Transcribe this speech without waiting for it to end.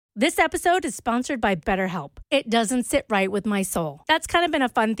This episode is sponsored by BetterHelp. It doesn't sit right with my soul. That's kind of been a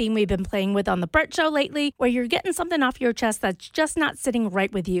fun theme we've been playing with on The Bert Show lately, where you're getting something off your chest that's just not sitting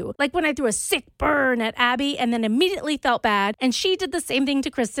right with you. Like when I threw a sick burn at Abby and then immediately felt bad, and she did the same thing to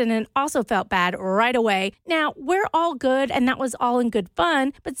Kristen and also felt bad right away. Now, we're all good, and that was all in good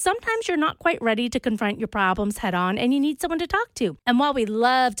fun, but sometimes you're not quite ready to confront your problems head on, and you need someone to talk to. And while we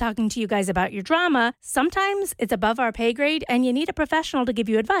love talking to you guys about your drama, sometimes it's above our pay grade, and you need a professional to give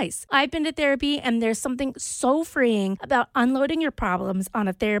you advice. I've been to therapy, and there's something so freeing about unloading your problems on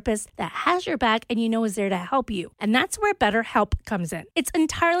a therapist that has your back and you know is there to help you. And that's where BetterHelp comes in. It's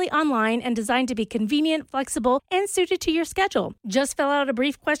entirely online and designed to be convenient, flexible, and suited to your schedule. Just fill out a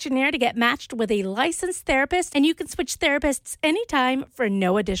brief questionnaire to get matched with a licensed therapist, and you can switch therapists anytime for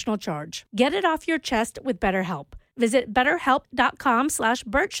no additional charge. Get it off your chest with BetterHelp. Visit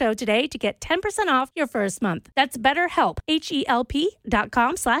BetterHelp.com/Bert Show today to get 10% off your first month. That's BetterHelp,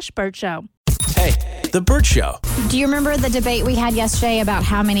 HELP.com/Bert Show. Hey, The Bert Show. Do you remember the debate we had yesterday about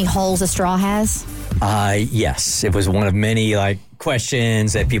how many holes a straw has? Yes. It was one of many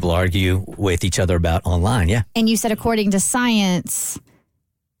questions that people argue with each other about online, yeah. And you said according to science,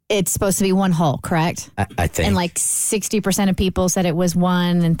 it's supposed to be one hole, correct? I think. And 60% of people said it was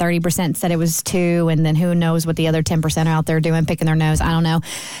one and 30% said it was two. And then who knows what the other 10% are out there doing, picking their nose. I don't know.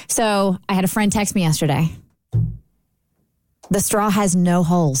 So I had a friend text me yesterday. The straw has no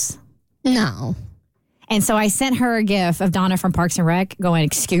holes. No. And so I sent her a gif of Donna from Parks and Rec going,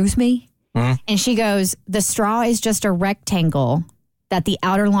 excuse me? Mm-hmm. And she goes, the straw is just a rectangle that the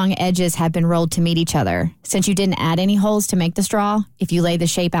outer long edges have been rolled to meet each other. Since you didn't add any holes to make the straw, if you lay the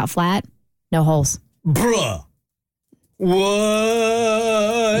shape out flat, no holes. Bruh.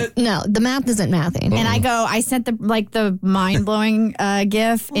 What? No, the math isn't mathing. And I sent the mind-blowing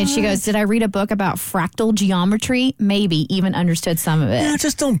gif, and she goes, did I read a book about fractal geometry? Maybe, even understood some of it. No,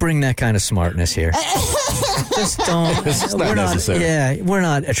 just don't bring that kind of smartness here. Just don't. It's not necessary. Yeah, we're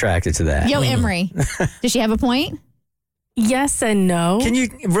not attracted to that. Yo, Emery, does she have a point? Yes and no. Can you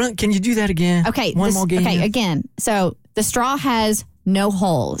do that again? Okay. One more game. Okay, again. So the straw has no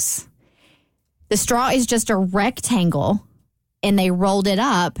holes. The straw is just a rectangle, and they rolled it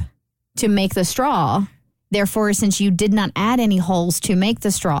up to make the straw. Therefore, since you did not add any holes to make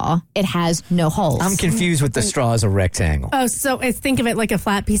the straw, it has no holes. I'm confused with the straw as a rectangle. Oh, so think of it like a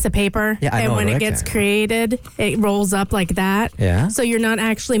flat piece of paper. Yeah, I know and when a it gets created, it rolls up like that. Yeah. So you're not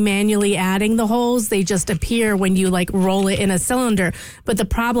actually manually adding the holes. They just appear when you roll it in a cylinder. But the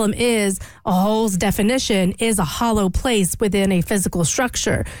problem is a hole's definition is a hollow place within a physical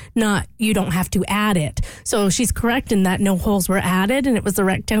structure, not you don't have to add it. So she's correct in that no holes were added and it was the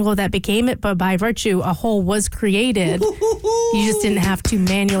rectangle that became it. But by virtue, a hole was created. You just didn't have to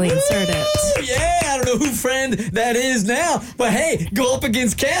manually insert it. Yeah, I don't know who friend that is now, but hey, go up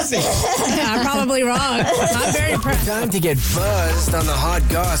against Cassie. I'm probably wrong. I'm very impressed. Time to get buzzed on the hot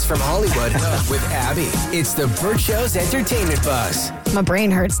goss from Hollywood with Abby. It's the Bert Show's Entertainment Buzz. My brain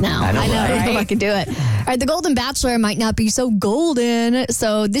hurts now. I know, I don't know right? if I can do it. All right, the Golden Bachelor might not be so golden.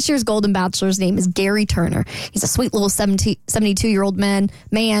 So this year's Golden Bachelor's name is Gary Turner. He's a sweet little 72-year-old man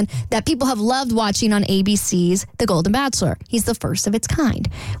that people have loved watching on ABC's The Golden Bachelor. He's the first of its kind.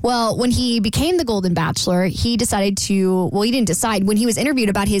 Well, when he became the Golden Bachelor, he decided to, he didn't decide. When he was interviewed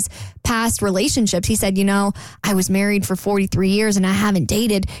about his past relationships, he said, I was married for 43 years and I haven't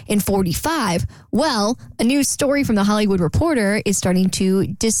dated in 45. Well, a new story from The Hollywood Reporter is starting to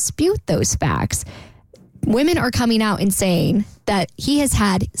dispute those facts. Women are coming out and saying that he has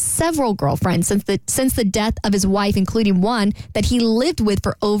had several girlfriends since the death of his wife, including one that he lived with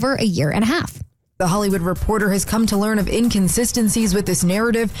for over a year and a half. The Hollywood Reporter has come to learn of inconsistencies with this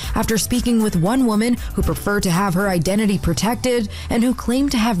narrative after speaking with one woman who preferred to have her identity protected and who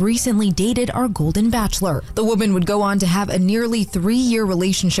claimed to have recently dated our Golden Bachelor. The woman would go on to have a nearly 3-year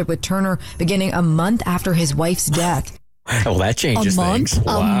relationship with Turner beginning a month after his wife's death. Well, that changes things.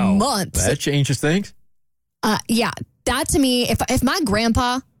 A month. That changes things. Yeah, that to me, if my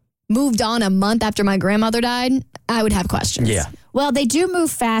grandpa moved on a month after my grandmother died, I would have questions. Yeah. Well, they do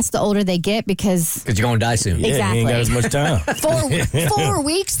move fast the older they get because you're going to die soon. Yeah, exactly. You ain't got as much time. 4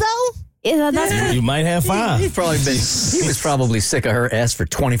 weeks, though? that's You might have 5. He was probably sick of her ass for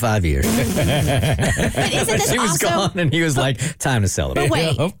 25 years. But isn't this She was also, gone, and he was like, time to celebrate. But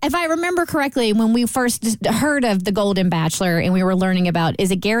wait, if I remember correctly, when we first heard of the Golden Bachelor and we were learning about, is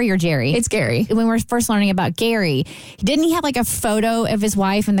it Gary or Jerry? It's Gary. When we were first learning about Gary, didn't he have a photo of his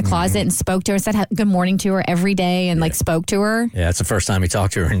wife in the closet and spoke to her, said good morning to her every day and spoke to her? Yeah, it's the first time he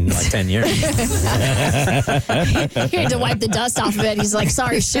talked to her in 10 years. He had to wipe the dust off of it. He's like,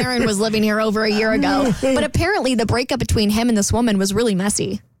 sorry, Sharon was living here over a year ago. But apparently the breakup between him and this woman was really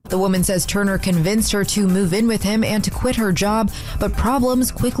messy. The woman says Turner convinced her to move in with him and to quit her job, but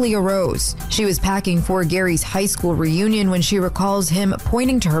problems quickly arose. She was packing for Gary's high school reunion when she recalls him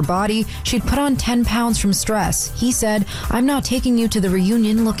pointing to her body. She'd put on 10 pounds from stress. He said, "I'm not taking you to the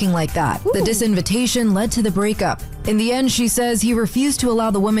reunion looking like that." Ooh. The disinvitation led to the breakup. In the end, she says he refused to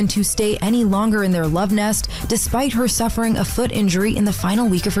allow the woman to stay any longer in their love nest, despite her suffering a foot injury in the final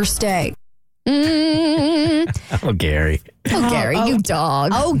week of her stay. Oh, Gary. Oh, Gary, you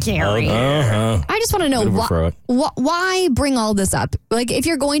dog. Oh, Gary. I just want to know why bring all this up? Like, if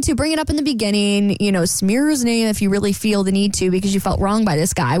you're going to bring it up in the beginning, smear his name if you really feel the need to because you felt wronged by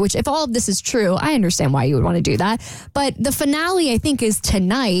this guy, which if all of this is true, I understand why you would want to do that. But the finale, I think, is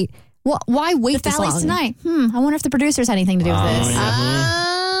tonight. Why wait this long? The finale's tonight. I wonder if the producers had anything to do with this.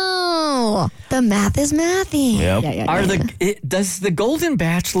 Oh, the math is mathy. Yep. Does the Golden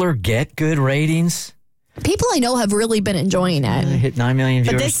Bachelor get good ratings? People I know have really been enjoying it. Hit 9 million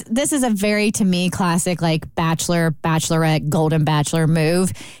viewers. But this is a very, to me, classic like Bachelor, Bachelorette, Golden Bachelor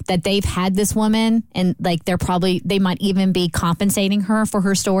move that they've had this woman and like they might even be compensating her for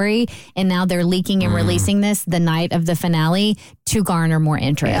her story. And now they're leaking and releasing this the night of the finale to garner more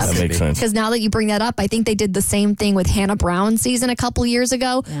interest. Yeah, that makes sense. Because now that you bring that up, I think they did the same thing with Hannah Brown's season a couple years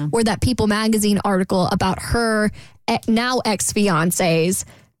ago, where that People magazine article about her now ex-fiance's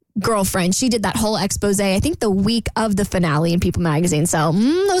girlfriend, she did that whole expose, I think the week of the finale in People magazine. So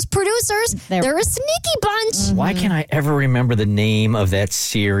those producers, they're a sneaky bunch. Why can't I ever remember the name of that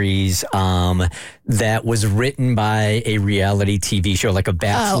series that was written by a reality TV show, like a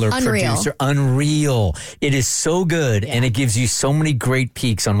Bachelor producer? Unreal. It is so good, and it gives you so many great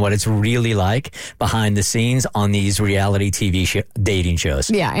peeks on what it's really like behind the scenes on these reality TV dating shows.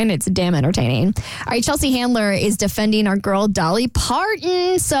 Yeah, and it's damn entertaining. All right, Chelsea Handler is defending our girl Dolly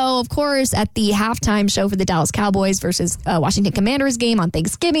Parton. So, of course, at the halftime show for the Dallas Cowboys versus Washington Commanders game on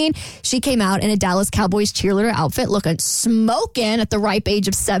Thanksgiving, she came out in a Dallas Cowboys cheerleader outfit looking smoking at the ripe age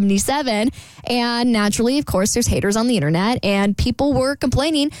of 77. And naturally, of course, there's haters on the internet, and people were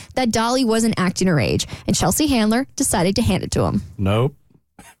complaining that Dolly wasn't acting her age. And Chelsea Handler decided to hand it to him. Nope.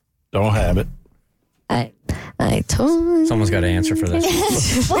 Don't have it. I told Someone's got to answer for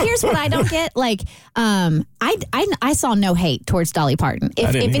this. Well, here's what I don't get. Like, I saw no hate towards Dolly Parton.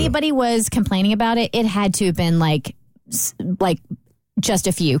 If anybody was complaining about it, it had to have been like just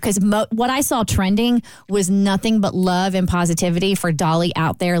a few, because what I saw trending was nothing but love and positivity for Dolly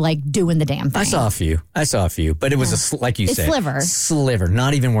out there, like doing the damn thing. I saw a few, but it was like you said, sliver,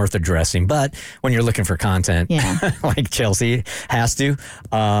 not even worth addressing. But when you're looking for content, like Chelsea has to,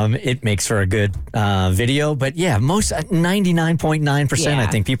 it makes for a good video. But yeah, most 99.9%, I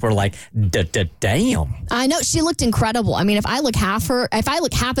think people are like, damn. I know she looked incredible. I mean, if I look half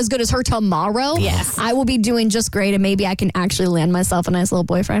as good as her tomorrow, I will be doing just great, and maybe I can actually land myself a nice little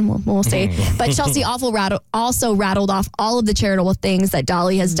boyfriend. We'll see. But Chelsea also rattled off all of the charitable things that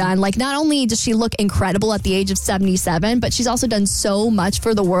Dolly has done. Like, not only does she look incredible at the age of 77, but she's also done so much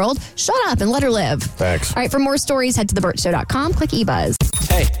for the world. Shut up and let her live. Thanks. All right, for more stories, head to thebirdshow.com. Click eBuzz.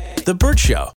 Hey, The Burt Show.